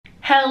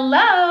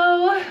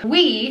Hello!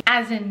 We,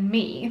 as in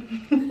me,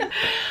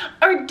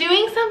 are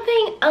doing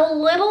something a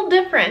little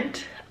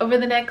different over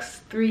the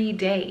next 3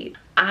 days.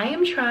 I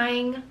am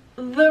trying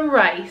the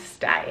rice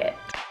diet.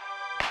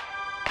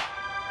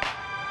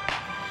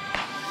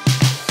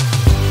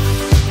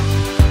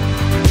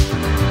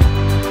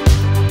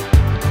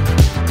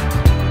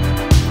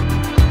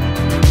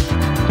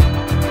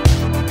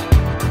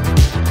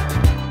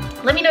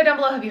 Let me know down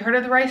below, have you heard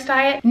of the rice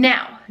diet?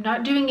 Now,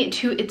 not doing it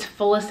to its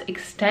fullest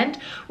extent,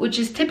 which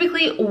is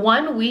typically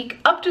 1 week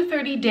up to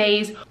 30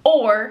 days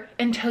or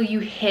until you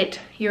hit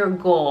your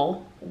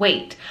goal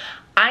weight.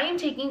 I am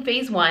taking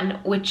phase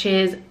 1, which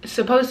is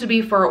supposed to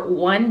be for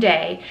 1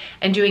 day,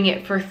 and doing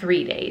it for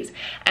 3 days.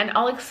 And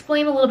I'll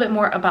explain a little bit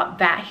more about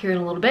that here in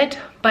a little bit,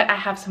 but I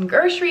have some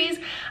groceries,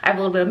 I have a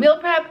little bit of meal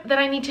prep that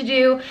I need to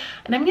do,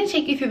 and I'm gonna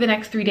take you through the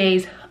next 3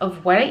 days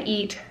of what I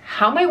eat,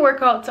 how my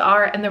workouts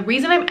are, and the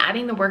reason I'm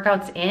adding the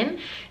workouts in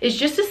is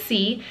just to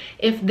see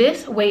if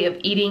this way of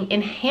eating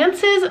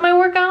enhances my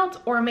workouts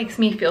or makes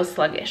me feel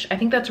sluggish. I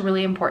think that's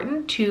really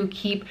important to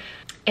keep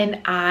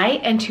an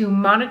eye and to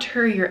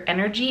monitor your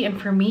energy.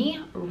 And for me,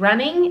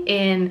 running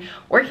and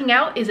working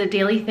out is a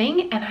daily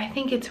thing, and I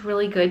think it's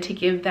really good to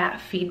give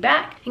that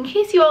feedback. In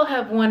case you all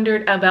have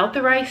wondered about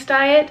the rice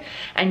diet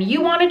and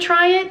you want to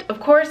try it, of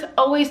course,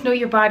 always know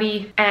your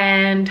body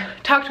and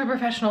talk to a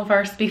professional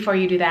first before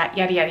you do that,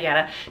 yada yada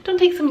yada. Don't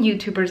take some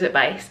YouTuber's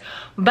advice.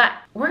 But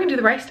we're gonna do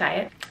the rice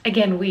diet.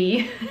 Again,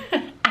 we,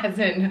 as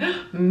in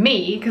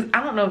me, because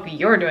I don't know if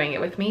you're doing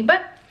it with me,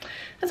 but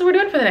that's what we're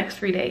doing for the next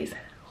 3 days.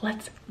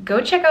 Let's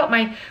go check out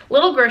my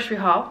little grocery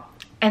haul,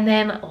 and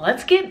then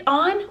let's get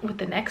on with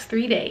the next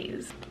 3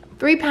 days.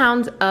 3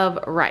 pounds of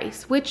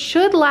rice, which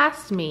should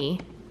last me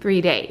 3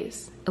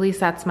 days. At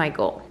least that's my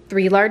goal.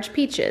 3 large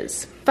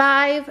peaches,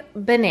 5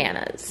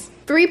 bananas,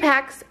 3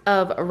 packs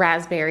of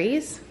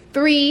raspberries,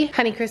 3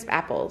 Honeycrisp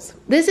apples.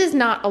 This is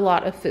not a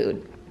lot of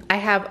food. I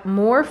have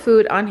more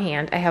food on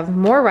hand. I have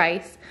more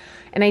rice,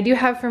 and I do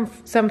have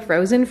some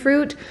frozen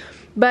fruit,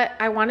 but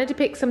I wanted to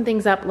pick some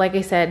things up, like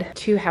I said,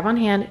 to have on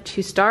hand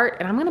to start,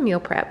 and I'm gonna meal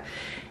prep.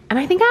 And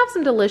I think I have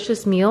some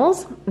delicious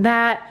meals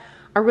that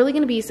are really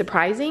gonna be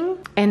surprising,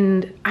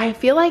 and I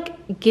feel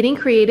like getting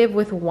creative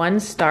with one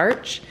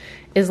starch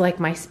is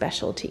like my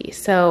specialty.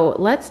 So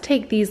let's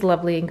take these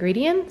lovely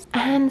ingredients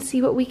and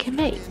see what we can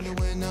make.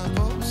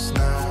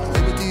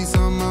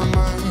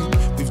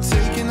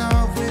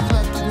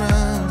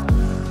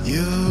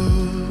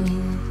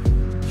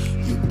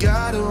 You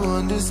gotta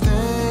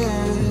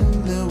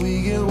understand that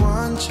we get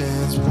one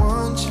chance,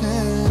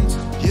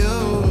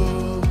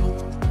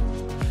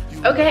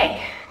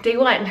 Okay, day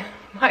 1.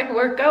 My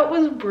workout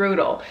was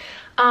brutal.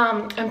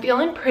 I'm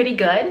feeling pretty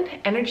good.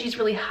 Energy's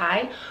really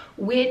high,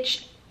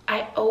 which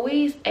I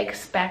always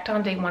expect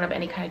on day 1 of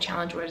any kind of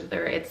challenge,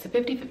 whether it's the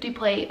 50-50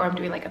 plate or I'm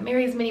doing like a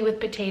Mary's Mini with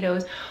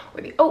potatoes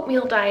or the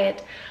oatmeal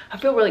diet. I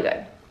feel really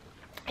good.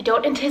 I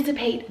don't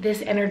anticipate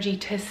this energy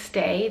to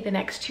stay the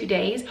next 2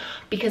 days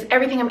because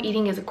everything I'm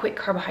eating is a quick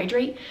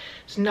carbohydrate.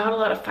 There's not a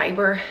lot of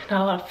fiber,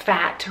 not a lot of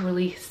fat to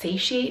really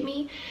satiate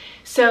me.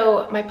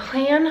 So my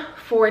plan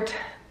for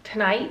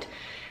tonight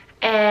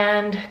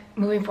and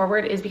moving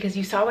forward is, because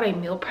you saw what I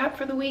meal prep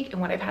for the week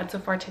and what I've had so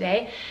far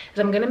today, is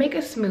I'm gonna make a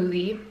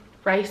smoothie,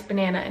 rice,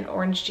 banana, and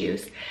orange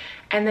juice.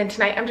 And then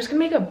tonight, I'm just gonna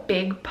make a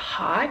big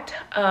pot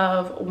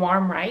of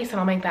warm rice, and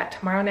I'll make that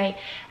tomorrow night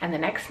and the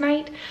next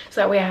night.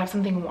 So that way I have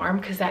something warm,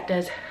 because that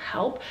does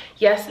help.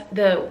 Yes,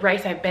 the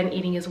rice I've been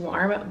eating is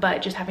warm,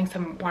 but just having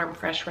some warm,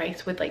 fresh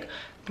rice with like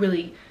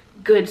really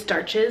good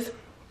starches,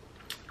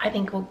 I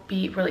think will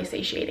be really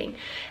satiating.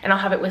 And I'll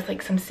have it with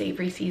like some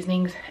savory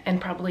seasonings and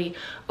probably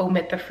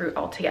omit the fruit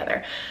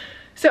altogether.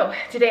 So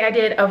today I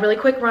did a really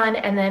quick run,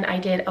 and then I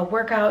did a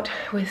workout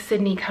with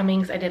Sydney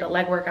Cummings. I did a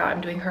leg workout.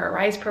 I'm doing her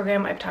Arise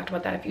program. I've talked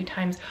about that a few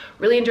times.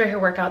 Really enjoy her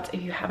workouts.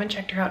 If you haven't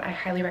checked her out, I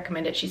highly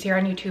recommend it. She's here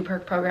on YouTube. Her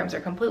programs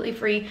are completely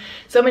free.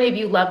 So many of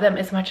you love them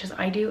as much as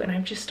I do, and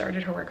I've just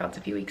started her workouts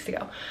a few weeks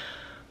ago.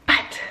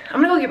 But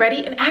I'm gonna go get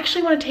ready, and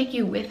actually want to take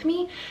you with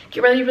me.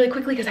 Get ready really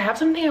quickly because I have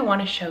something I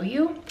want to show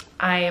you.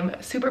 I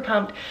am super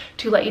pumped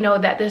to let you know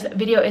that this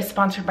video is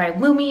sponsored by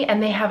Lumi,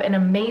 and they have an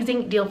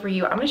amazing deal for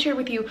you. I'm gonna share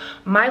with you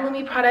my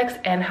Lumi products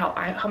and how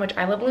much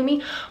I love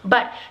Lumi,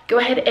 but go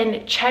ahead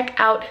and check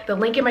out the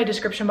link in my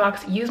description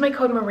box. Use my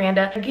code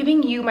Miranda. I'm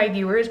giving you, my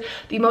viewers,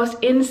 the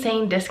most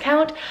insane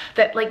discount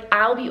that like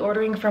I'll be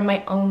ordering from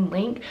my own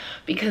link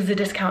because the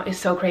discount is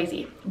so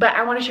crazy. But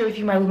I want to share with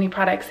you my Lumi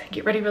products.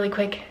 Get ready really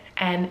quick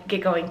and get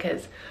going,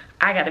 because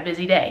I got a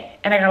busy day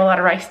and I got a lot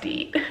of rice to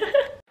eat.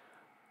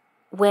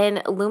 When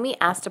Lumi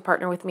asked to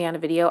partner with me on a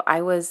video,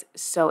 I was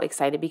so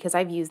excited because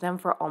I've used them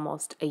for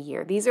almost a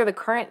year. These are the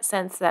current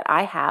scents that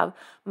I have.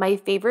 My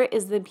favorite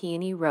is the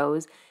Peony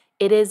Rose.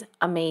 It is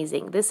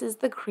amazing. This is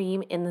the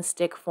cream in the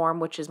stick form,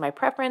 which is my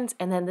preference.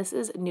 And then this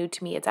is new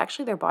to me. It's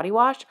actually their body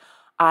wash.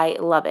 I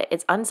love it.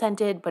 It's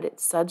unscented, but it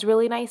suds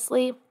really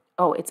nicely.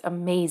 Oh, it's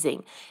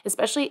amazing,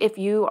 especially if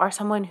you are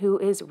someone who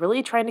is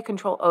really trying to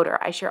control odor.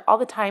 I share all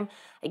the time.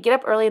 I get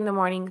up early in the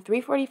morning,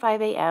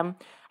 3:45 a.m.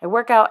 I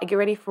work out, I get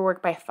ready for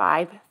work by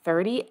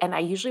 5:30, and I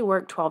usually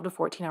work 12 to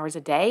 14 hours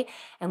a day.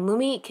 And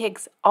Lumi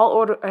kicks all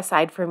order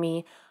aside for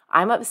me.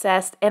 I'm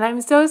obsessed, and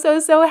I'm so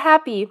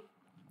happy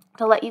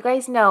to let you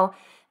guys know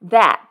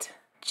that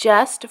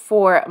just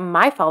for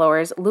my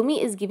followers,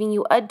 Lumi is giving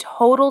you a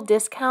total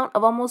discount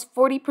of almost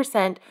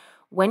 40%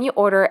 when you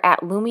order at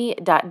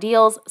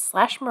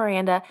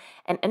lumi.deals/Miranda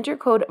and enter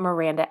code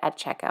Miranda at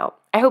checkout.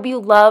 I hope you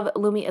love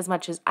Lumi as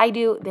much as I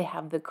do. They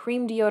have the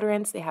cream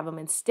deodorants. They have them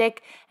in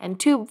stick and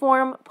tube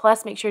form.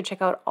 Plus, make sure to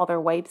check out all their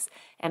wipes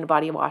and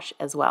body wash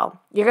as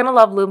well. You're going to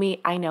love Lumi.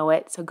 I know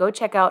it. So go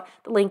check out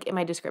the link in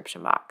my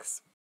description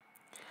box.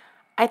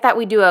 I thought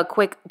we'd do a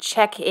quick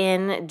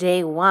check-in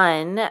day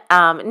one.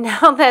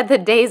 Now that the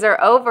days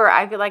are over,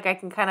 I feel like I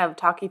can kind of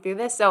talk you through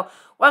this. So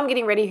while I'm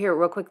getting ready here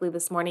real quickly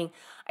this morning,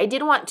 I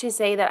did want to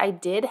say that I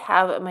did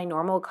have my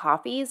normal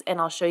coffees, and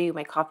I'll show you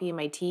my coffee and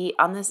my tea.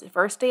 On this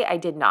first day, I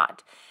did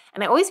not.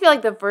 And I always feel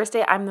like the first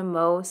day I'm the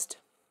most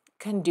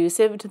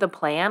conducive to the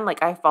plan.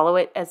 Like I follow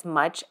it as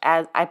much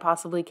as I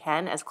possibly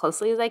can, as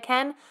closely as I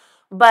can.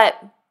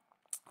 But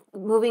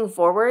moving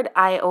forward,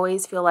 I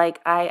always feel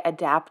like I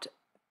adapt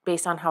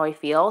based on how I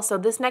feel. So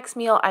this next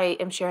meal I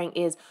am sharing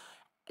is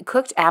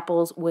cooked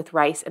apples with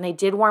rice, and I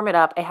did warm it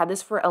up. I had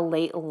this for a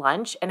late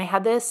lunch, and I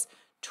had this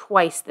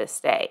twice this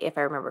day, if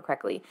I remember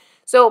correctly.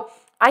 So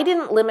I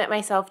didn't limit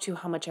myself to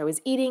how much I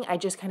was eating. I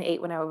just kind of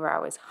ate whenever I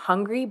was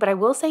hungry, but I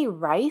will say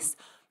rice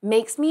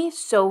makes me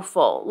so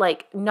full.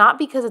 Like, not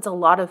because it's a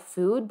lot of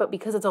food, but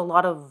because it's a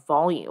lot of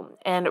volume,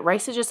 and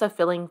rice is just a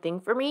filling thing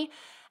for me,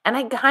 and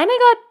I kind of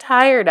got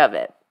tired of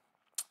it.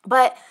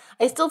 But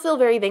I still feel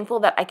very thankful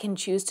that I can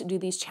choose to do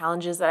these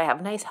challenges, that I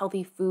have nice,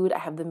 healthy food. I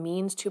have the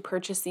means to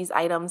purchase these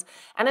items.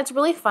 And it's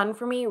really fun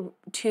for me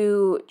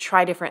to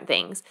try different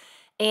things.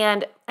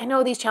 And I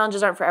know these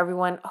challenges aren't for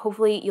everyone.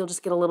 Hopefully you'll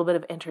just get a little bit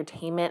of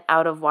entertainment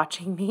out of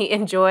watching me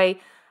enjoy,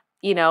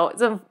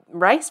 some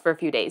rice for a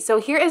few days.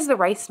 So here is the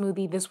rice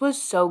smoothie. This was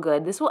so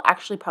good. This will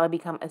actually probably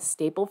become a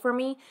staple for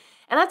me.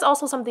 And that's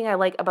also something I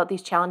like about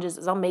these challenges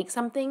is I'll make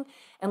something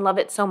and love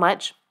it so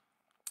much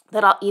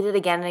that I'll eat it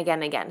again and again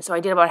and again. So I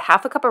did about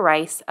half a cup of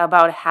rice,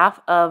 about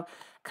half of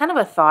kind of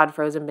a thawed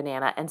frozen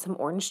banana, and some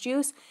orange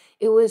juice.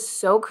 It was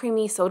so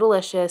creamy, so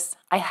delicious.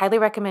 I highly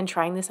recommend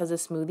trying this as a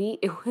smoothie.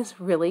 It was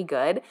really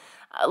good,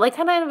 like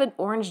kind of an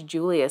orange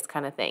Julius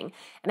kind of thing.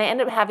 And I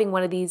ended up having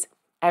one of these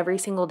every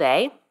single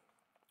day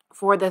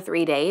for the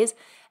 3 days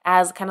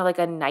as kind of like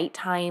a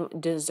nighttime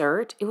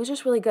dessert. It was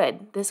just really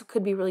good. This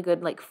could be really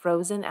good like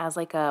frozen as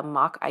like a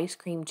mock ice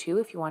cream too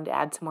if you wanted to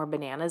add some more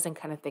bananas and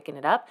kind of thicken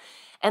it up.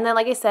 And then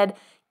like I said,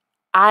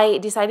 I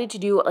decided to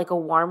do like a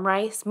warm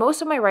rice.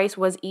 Most of my rice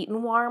was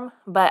eaten warm,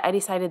 but I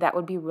decided that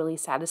would be really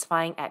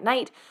satisfying at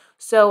night.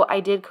 So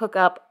I did cook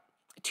up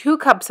 2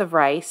 cups of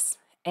rice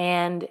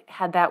and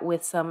had that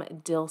with some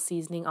dill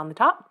seasoning on the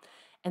top.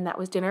 And that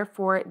was dinner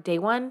for day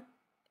one,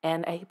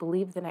 and I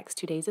believe the next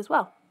 2 days as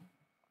well.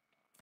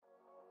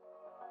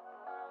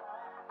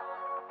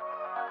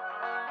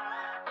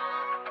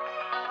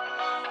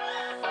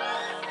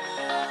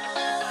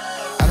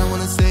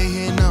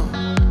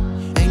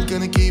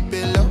 Gonna keep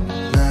it low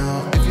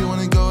now. If you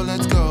wanna go,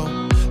 let's go.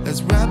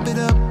 Let's wrap it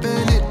up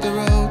and hit the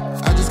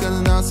road. I just got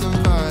an awesome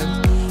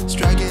vibe,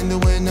 striking the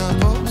winner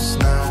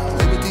post now.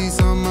 Liberty's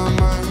on my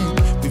mind.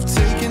 We've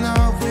taken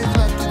off, we've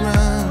left the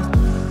ground.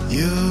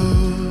 You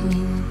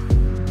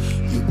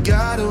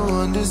gotta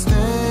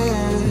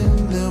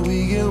understand that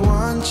we get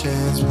one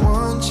chance,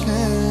 one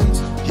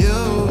chance.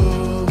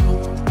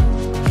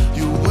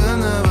 You will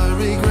never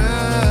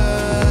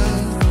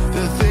regret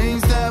the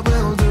things that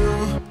we'll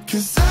do.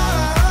 'Cause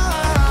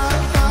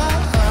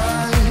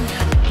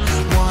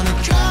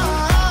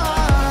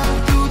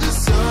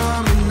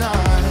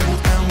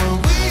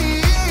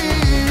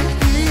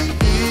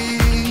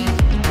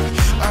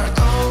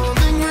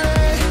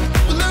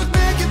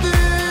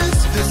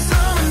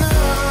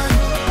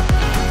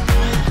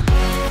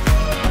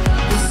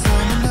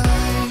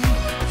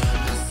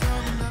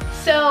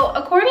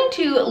according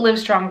to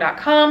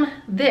livestrong.com,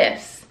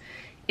 this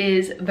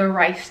is the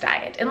rice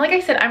diet. And like I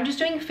said, I'm just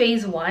doing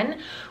phase 1,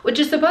 which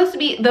is supposed to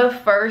be the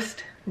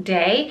first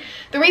day.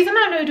 The reason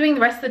I'm not doing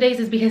the rest of the days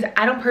is because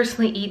I don't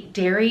personally eat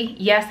dairy.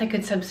 Yes, I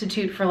could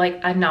substitute for like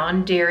a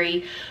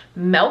non-dairy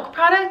milk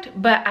product,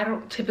 but I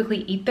don't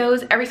typically eat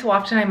those. Every so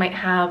often I might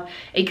have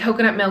a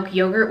coconut milk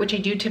yogurt, which I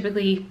do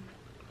typically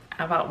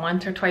about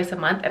once or twice a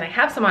month, and I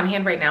have some on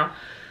hand right now,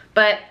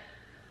 but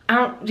I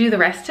don't do the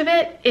rest of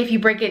it if you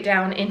break it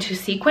down into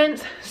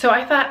sequence. So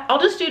I thought I'll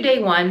just do day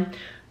 1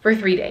 for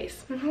 3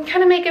 days. I'm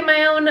kind of making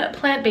my own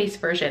plant-based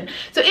version.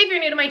 So if you're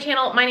new to my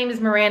channel, my name is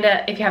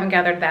Miranda, if you haven't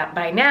gathered that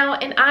by now,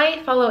 and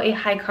I follow a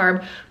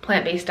high-carb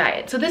plant-based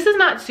diet. So this is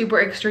not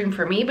super extreme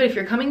for me, but if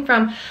you're coming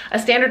from a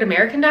standard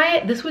American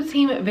diet, this would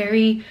seem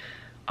very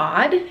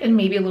odd and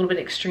maybe a little bit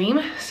extreme.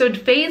 So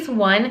phase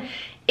 1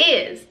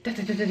 is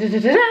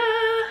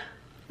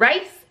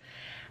rice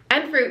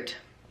and fruit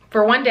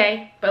for 1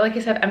 day, but like I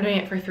said, I'm doing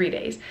it for 3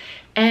 days.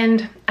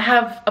 And I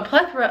have a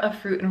plethora of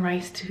fruit and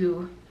rice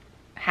to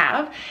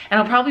have, and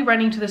I'll probably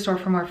run into the store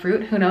for more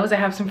fruit. Who knows? I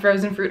have some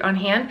frozen fruit on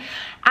hand.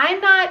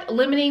 I'm not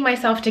limiting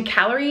myself to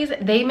calories.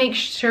 They make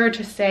sure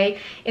to say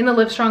in the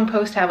Livestrong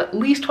post have at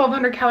least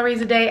 1,200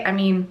 calories a day. I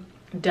mean,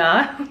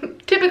 duh.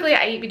 Typically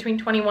I eat between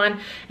 21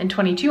 and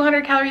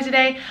 2,200 calories a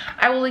day.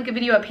 I will link a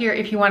video up here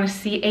if you want to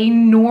see a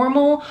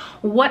normal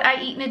what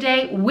I eat in a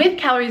day with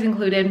calories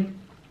included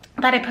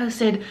that I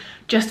posted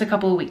just a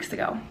couple of weeks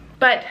ago.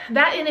 But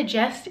that in a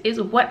gist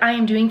is what I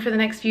am doing for the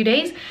next few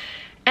days.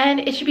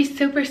 And it should be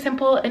super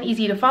simple and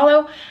easy to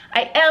follow.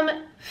 I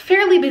am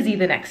fairly busy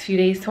the next few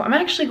days, so I'm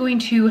actually going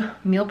to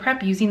meal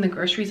prep using the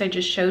groceries I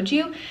just showed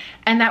you.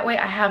 And that way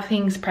I have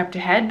things prepped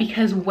ahead,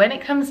 because when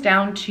it comes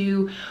down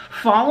to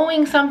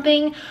following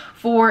something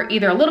for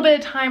either a little bit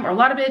of time or a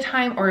lot of bit of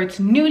time, or it's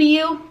new to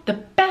you, the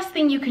best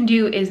thing you can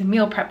do is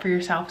meal prep for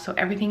yourself so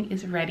everything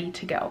is ready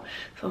to go.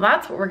 So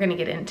that's what we're gonna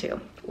get into.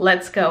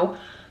 Let's go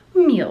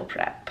meal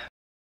prep.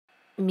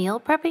 Meal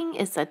prepping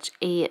is such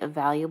a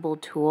valuable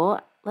tool.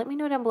 Let me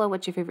know down below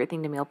what's your favorite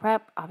thing to meal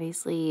prep.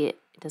 Obviously, it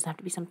doesn't have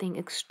to be something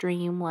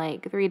extreme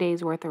like 3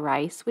 days worth of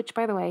rice, which,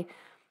 by the way,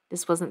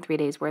 this wasn't 3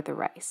 days worth of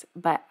rice.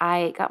 But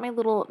I got my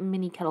little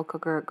mini kettle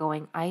cooker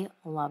going. I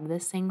love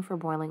this thing for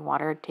boiling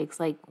water. It takes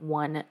like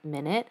 1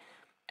 minute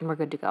and we're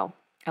good to go.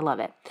 I love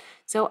it.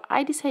 So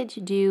I decided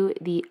to do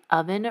the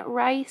oven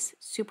rice.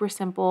 Super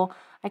simple.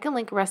 I can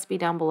link a recipe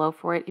down below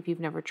for it if you've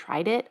never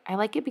tried it. I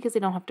like it because I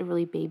don't have to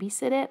really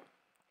babysit it.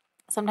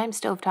 Sometimes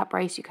stovetop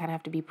rice, you kind of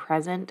have to be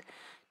present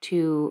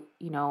to,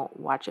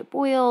 watch it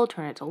boil,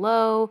 turn it to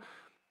low,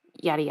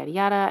 yada, yada,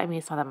 yada. I mean,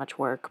 it's not that much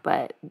work,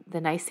 but the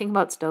nice thing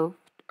about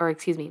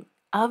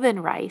oven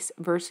rice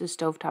versus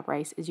stovetop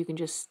rice is you can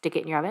just stick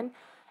it in your oven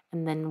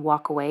and then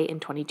walk away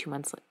in 22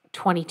 months.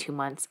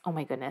 Oh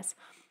my goodness.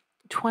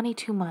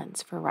 22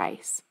 months for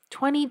rice.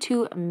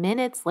 22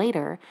 minutes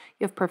later,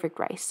 you have perfect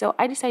rice. So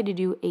I decided to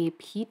do a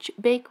peach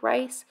bake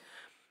rice,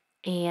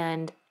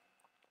 and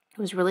it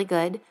was really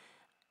good.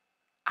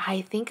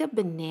 I think a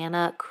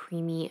banana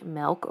creamy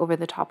milk over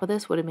the top of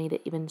this would have made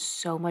it even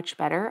so much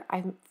better.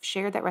 I've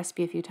shared that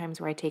recipe a few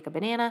times where I take a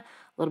banana,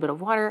 a little bit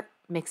of water,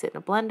 mix it in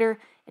a blender,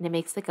 and it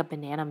makes like a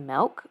banana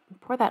milk.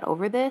 Pour that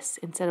over this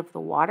instead of the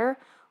water.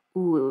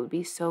 Ooh, it would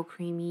be so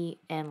creamy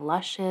and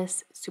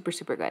luscious. Super,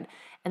 super good.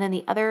 And then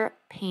the other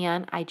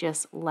pan I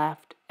just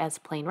left as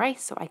plain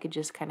rice, so I could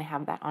just kind of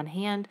have that on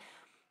hand.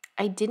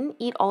 I didn't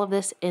eat all of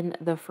this in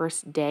the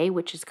first day,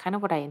 which is kind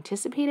of what I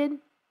anticipated.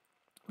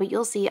 But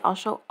you'll see, I'll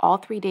show all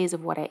 3 days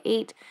of what I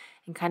ate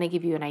and kind of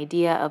give you an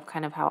idea of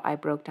kind of how I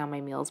broke down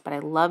my meals. But I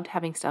loved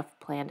having stuff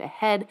planned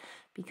ahead,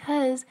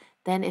 because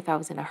then if I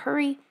was in a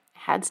hurry, I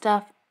had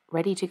stuff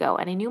ready to go.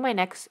 And I knew my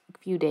next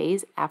few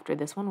days after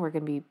this one were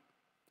going to be,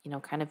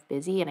 kind of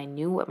busy, and I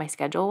knew what my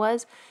schedule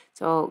was.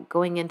 So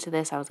going into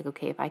this, I was like,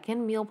 okay, if I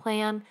can meal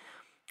plan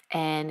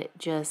and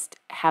just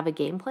have a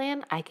game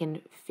plan, I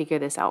can figure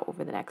this out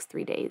over the next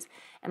 3 days.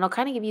 And I'll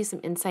kind of give you some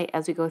insight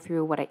as we go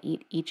through what I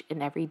eat each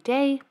and every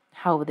day,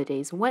 how the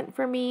days went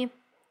for me.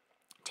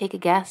 Take a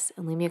guess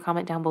and leave me a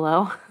comment down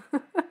below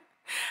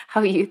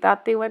how you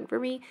thought they went for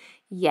me.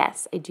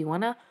 Yes, I do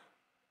want to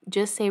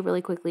just say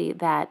really quickly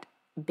that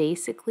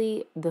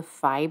basically the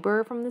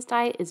fiber from this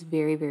diet is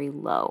very, very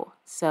low.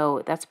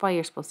 So that's why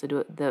you're supposed to do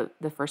it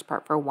the first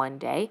part for 1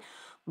 day.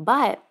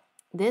 But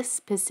this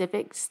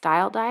specific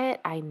style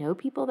diet, I know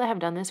people that have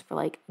done this for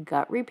like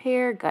gut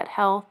repair, gut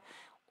health,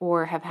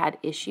 or have had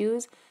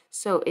issues.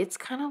 So it's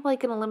kind of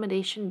like an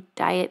elimination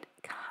diet,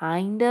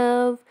 kind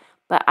of,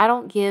 but I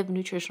don't give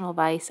nutritional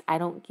advice. I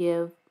don't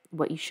give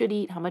what you should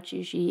eat, how much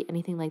you should eat,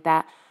 anything like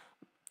that.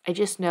 I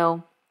just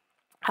know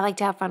I like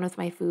to have fun with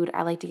my food.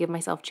 I like to give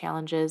myself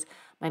challenges.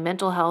 My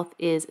mental health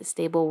is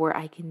stable where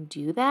I can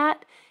do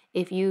that.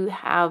 If you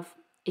have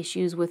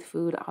issues with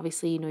food,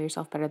 obviously you know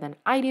yourself better than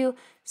I do.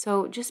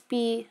 So just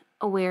be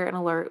aware and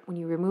alert. When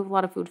you remove a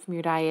lot of food from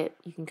your diet,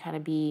 you can kind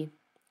of be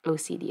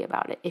OCD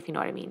about it, if you know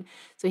what I mean.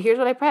 So here's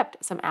what I prepped.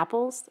 Some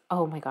apples.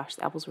 Oh my gosh,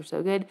 the apples were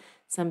so good.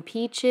 Some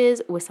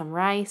peaches with some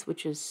rice,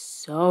 which is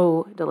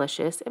so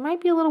delicious. It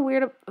might be a little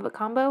weird of a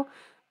combo,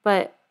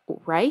 but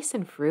rice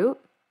and fruit,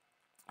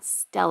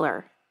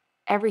 stellar.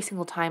 Every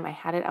single time I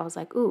had it, I was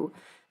like, ooh,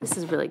 this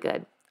is really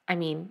good. I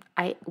mean,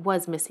 I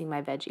was missing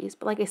my veggies,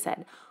 but like I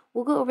said,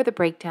 we'll go over the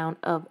breakdown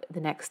of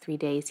the next 3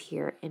 days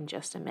here in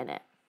just a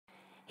minute.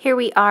 Here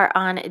we are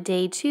on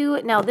day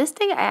 2. Now this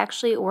day I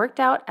actually worked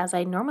out as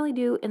I normally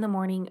do in the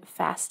morning,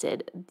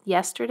 fasted.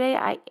 Yesterday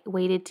I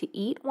waited to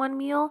eat 1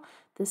 meal.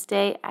 This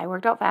day I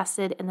worked out,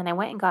 fasted, and then I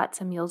went and got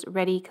some meals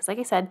ready because like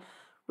I said,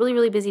 really,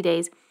 really busy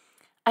days.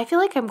 I feel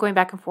like I'm going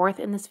back and forth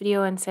in this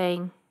video and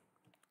saying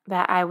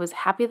that I was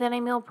happy that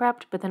I meal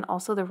prepped, but then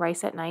also the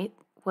rice at night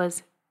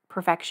was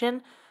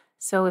perfection.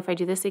 So if I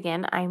do this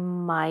again, I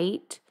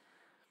might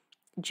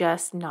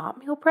just not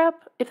meal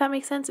prep, if that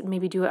makes sense.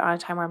 Maybe do it on a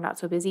time where I'm not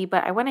so busy.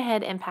 But I went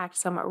ahead and packed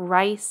some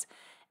rice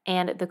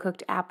and the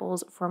cooked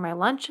apples for my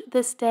lunch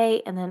this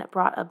day, and then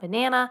brought a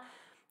banana.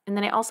 And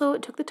then I also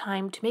took the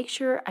time to make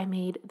sure I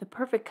made the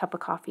perfect cup of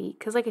coffee,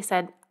 because like I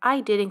said, I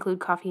did include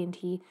coffee and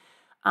tea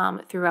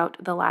throughout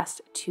the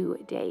last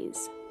 2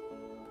 days.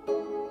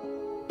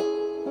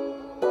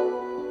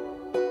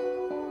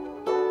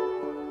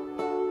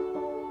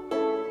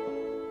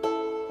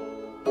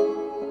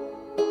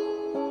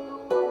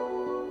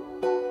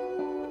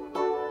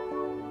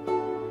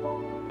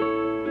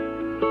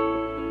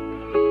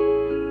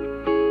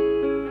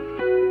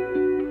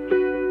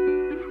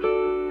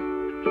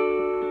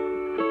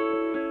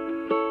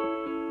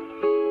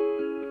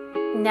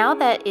 now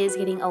that is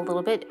getting a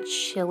little bit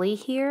chilly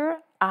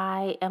here,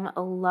 I am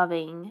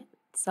loving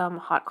some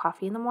hot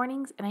coffee in the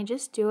mornings, and I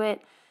just do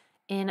it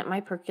in my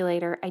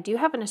percolator. I do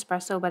have an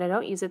espresso, but I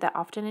don't use it that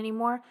often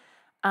anymore.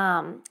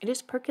 I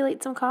just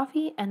percolate some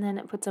coffee and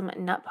then put some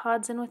nut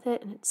pods in with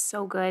it, and it's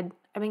so good.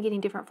 I've been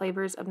getting different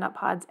flavors of nut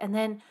pods. And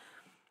then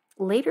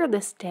later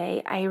this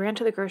day, I ran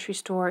to the grocery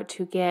store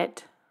to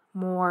get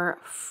more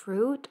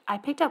fruit. I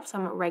picked up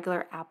some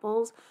regular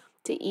apples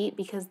to eat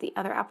because the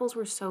other apples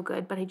were so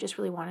good, but I just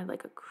really wanted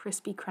like a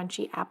crispy,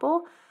 crunchy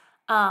apple.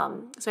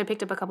 So I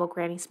picked up a couple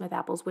Granny Smith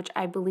apples, which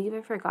I believe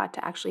I forgot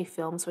to actually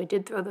film. So I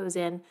did throw those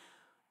in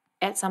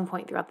at some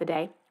point throughout the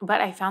day. But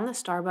I found the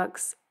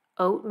Starbucks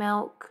oat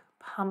milk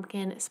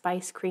pumpkin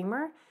spice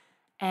creamer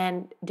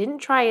and didn't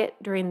try it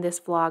during this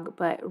vlog,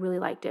 but really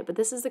liked it. But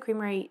this is the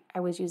creamer I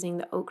was using,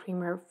 the oat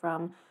creamer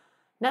from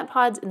Nut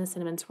Pods in the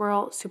cinnamon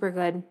swirl. Super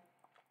good.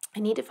 I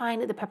need to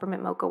find the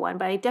peppermint mocha one,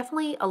 but I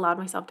definitely allowed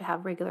myself to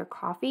have regular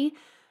coffee.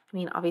 I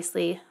mean,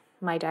 obviously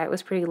my diet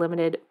was pretty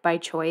limited by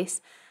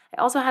choice. I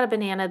also had a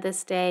banana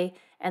this day,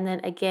 and then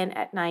again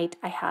at night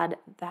I had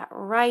that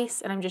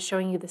rice, and I'm just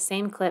showing you the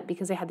same clip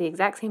because I had the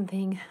exact same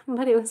thing,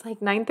 but it was like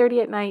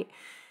 9:30 at night.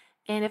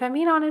 And if I'm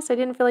being honest, I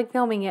didn't feel like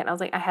filming it. I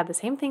was like, I had the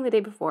same thing the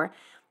day before.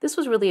 This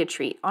was really a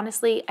treat.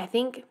 Honestly, I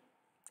think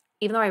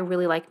even though I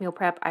really like meal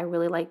prep, I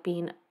really like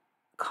being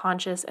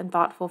conscious and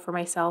thoughtful for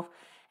myself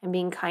and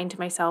being kind to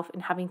myself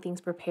and having things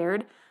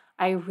prepared.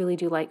 I really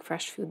do like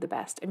fresh food the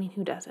best. I mean,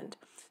 who doesn't?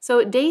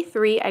 So day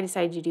 3, I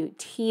decided to do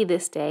tea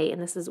this day, and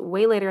this is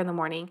way later in the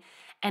morning.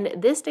 And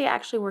this day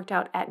actually worked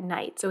out at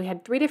night. So we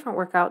had 3 different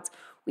workouts.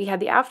 We had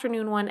the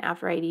afternoon one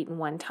after I'd eaten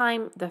one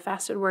time, the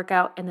fasted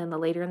workout, and then the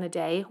later in the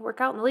day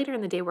workout. And the later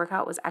in the day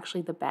workout was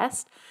actually the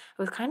best.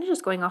 I was kind of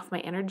just going off my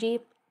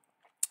energy.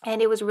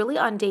 And it was really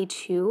on day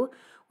 2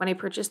 when I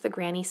purchased the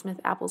Granny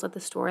Smith apples at the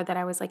store that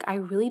I was like, I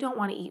really don't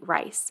want to eat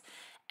rice.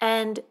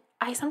 And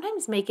I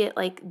sometimes make it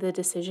like the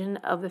decision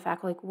of the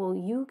fact like, well,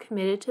 you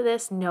committed to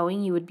this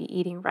knowing you would be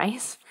eating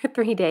rice for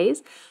 3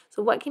 days.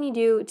 So what can you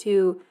do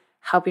to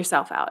help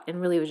yourself out?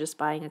 And really was just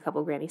buying a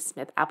couple Granny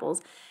Smith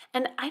apples.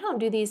 And I don't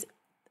do these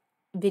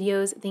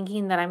videos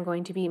thinking that I'm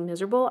going to be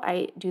miserable.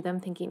 I do them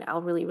thinking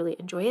I'll really, really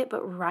enjoy it.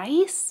 But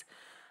rice,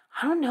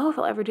 I don't know if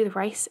I'll ever do the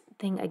rice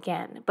thing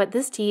again. But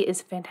this tea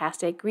is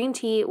fantastic. Green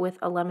tea with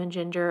a lemon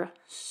ginger,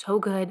 so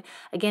good.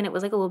 Again, it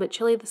was like a little bit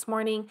chilly this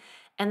morning.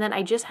 And then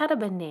I just had a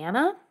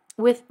banana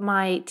with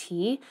my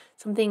tea,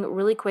 something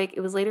really quick.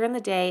 It was later in the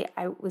day.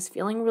 I was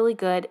feeling really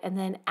good. And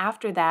then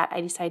after that,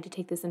 I decided to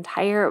take this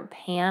entire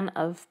pan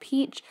of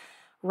peach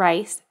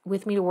rice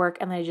with me to work.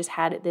 And then I just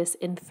had this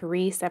in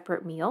 3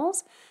 separate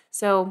meals.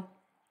 So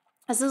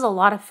this is a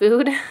lot of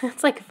food.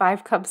 It's like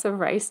 5 cups of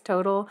rice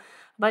total,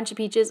 a bunch of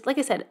peaches. Like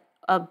I said,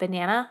 a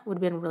banana would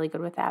have been really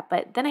good with that.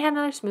 But then I had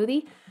another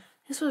smoothie.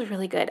 This was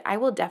really good. I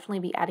will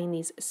definitely be adding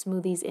these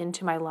smoothies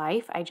into my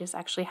life. I just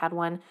actually had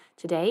one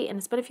today, and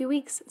it's been a few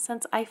weeks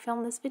since I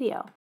filmed this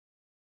video.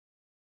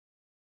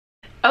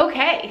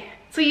 Okay,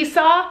 so you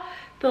saw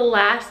the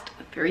last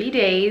 3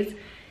 days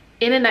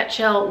in a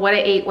nutshell, what I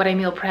ate, what I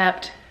meal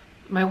prepped,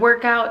 my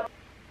workout.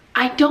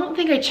 I don't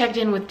think I checked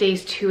in with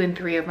days 2 and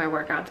 3 of my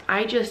workouts.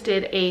 I just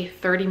did a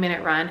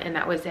 30-minute run and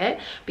that was it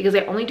because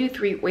I only do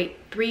 3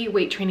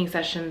 weight training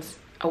sessions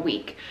a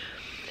week.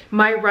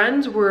 My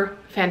runs were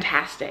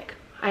fantastic.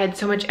 I had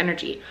so much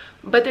energy,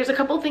 but there's a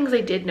couple things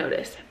I did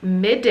notice.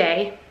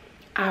 Midday,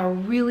 I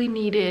really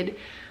needed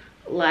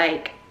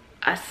like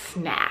a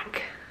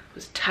snack. I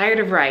was tired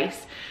of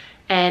rice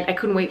and I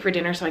couldn't wait for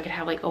dinner so I could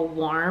have like a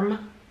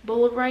warm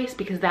bowl of rice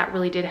because that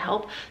really did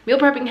help. Meal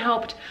prepping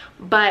helped,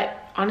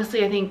 but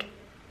honestly, I think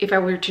if I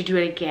were to do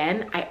it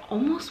again, I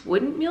almost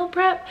wouldn't meal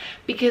prep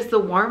because the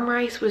warm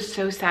rice was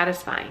so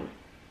satisfying.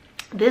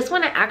 This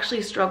one I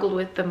actually struggled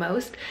with the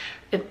most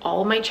of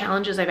all my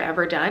challenges I've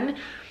ever done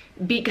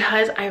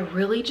because I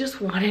really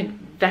just wanted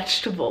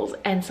vegetables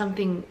and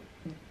something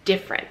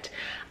different.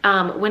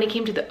 When it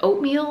came to the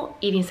oatmeal,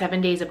 eating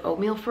 7 days of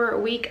oatmeal for a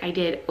week, I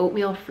did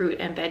oatmeal, fruit,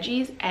 and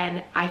veggies,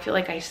 and I feel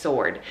like I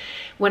soared.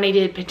 When I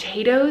did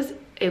potatoes,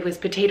 it was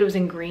potatoes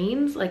and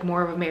greens, like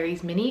more of a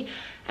Mary's Mini,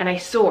 and I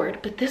soared.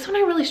 But this one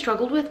I really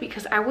struggled with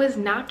because I was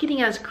not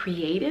getting as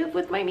creative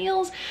with my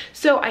meals.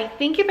 So I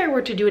think if I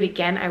were to do it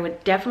again, I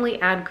would definitely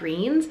add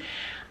greens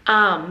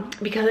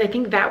because I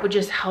think that would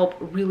just help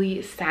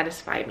really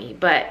satisfy me.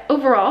 But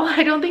overall,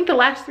 I don't think the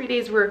last 3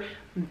 days were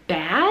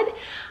bad.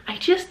 I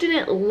just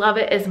didn't love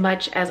it as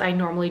much as I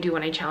normally do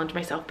when I challenge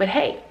myself. But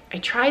hey, I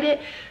tried it.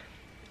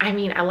 I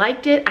mean, I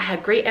liked it. I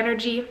had great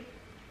energy.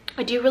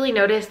 I do really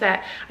notice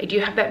that I do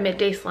have that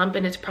midday slump,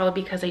 and it's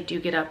probably because I do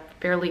get up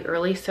fairly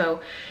early.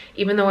 So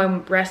even though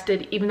I'm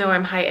rested, even though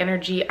I'm high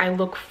energy, I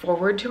look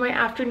forward to my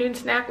afternoon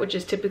snack, which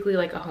is typically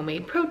like a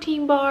homemade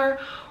protein bar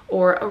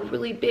or a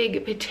really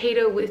big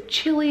potato with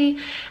chili.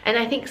 And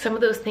I think some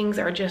of those things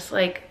are just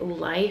like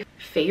life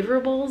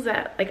favorables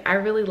that like I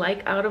really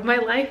like out of my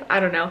life. I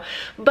don't know.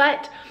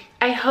 But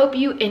I hope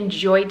you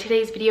enjoyed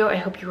today's video. I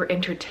hope you were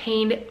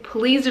entertained.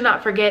 Please do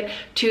not forget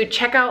to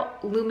check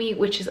out Lumi,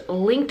 which is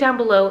linked down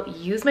below.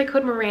 Use my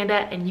code Miranda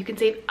and you can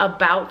save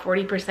about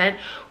 40%,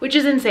 which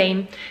is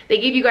insane. They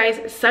give you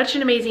guys such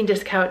an amazing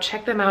discount.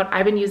 Check them out.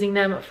 I've been using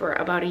them for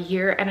about a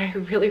year and I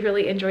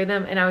really enjoy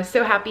them. And I was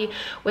so happy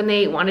when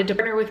they wanted to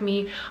partner with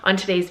me on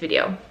today's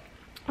video.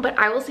 But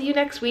I will see you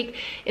next week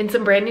in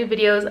some brand new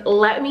videos.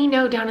 Let me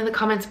know down in the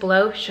comments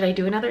below, should I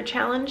do another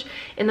challenge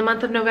in the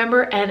month of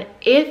November? And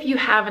if you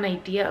have an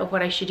idea of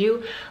what I should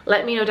do,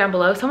 let me know down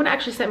below. Someone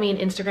actually sent me an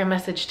Instagram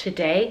message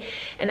today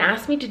and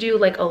asked me to do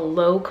like a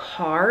low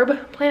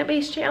carb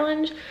plant-based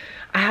challenge.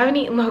 I haven't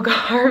eaten low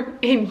carb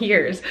in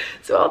years,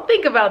 so I'll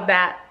think about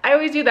that. I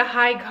always do the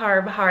high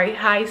carb,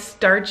 high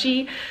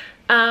starchy,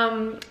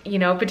 you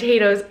know,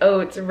 potatoes,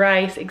 oats,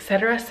 rice,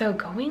 etc. So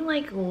going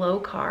like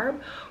low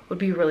carb would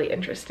be really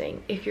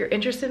interesting. If you're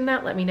interested in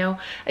that, let me know.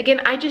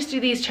 Again, I just do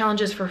these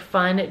challenges for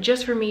fun,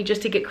 just for me,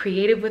 just to get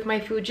creative with my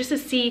food, just to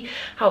see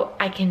how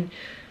I can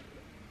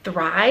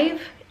thrive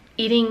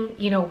eating,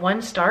 you know,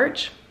 one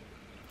starch.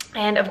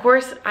 And of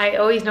course, I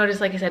always notice,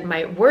 like I said,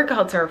 my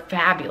workouts are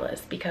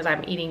fabulous because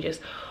I'm eating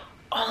just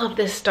all of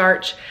this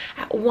starch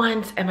at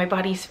once and my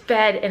body's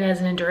fed, and as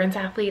an endurance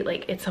athlete,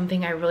 like it's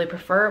something I really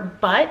prefer.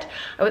 But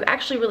I was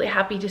actually really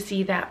happy to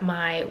see that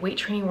my weight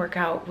training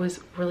workout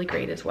was really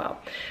great as well.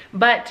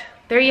 But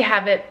there you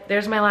have it.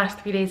 There's my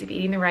last 3 days of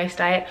eating the rice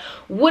diet.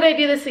 Would I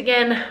do this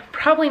again?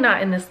 Probably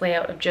not in this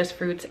layout of just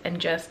fruits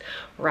and just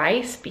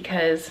rice,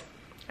 because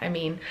I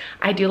mean,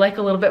 I do like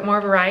a little bit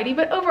more variety,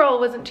 but overall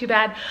it wasn't too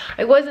bad.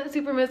 I wasn't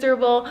super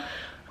miserable.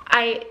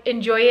 I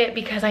enjoy it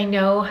because I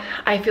know,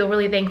 I feel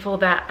really thankful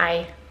that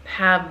I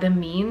have the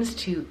means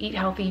to eat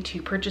healthy,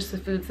 to purchase the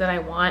foods that I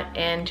want,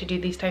 and to do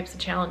these types of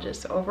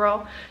challenges. So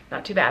overall,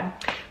 not too bad.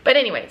 But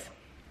anyways,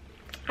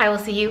 I will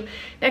see you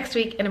next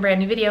week in a brand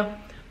new video.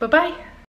 Bye-bye.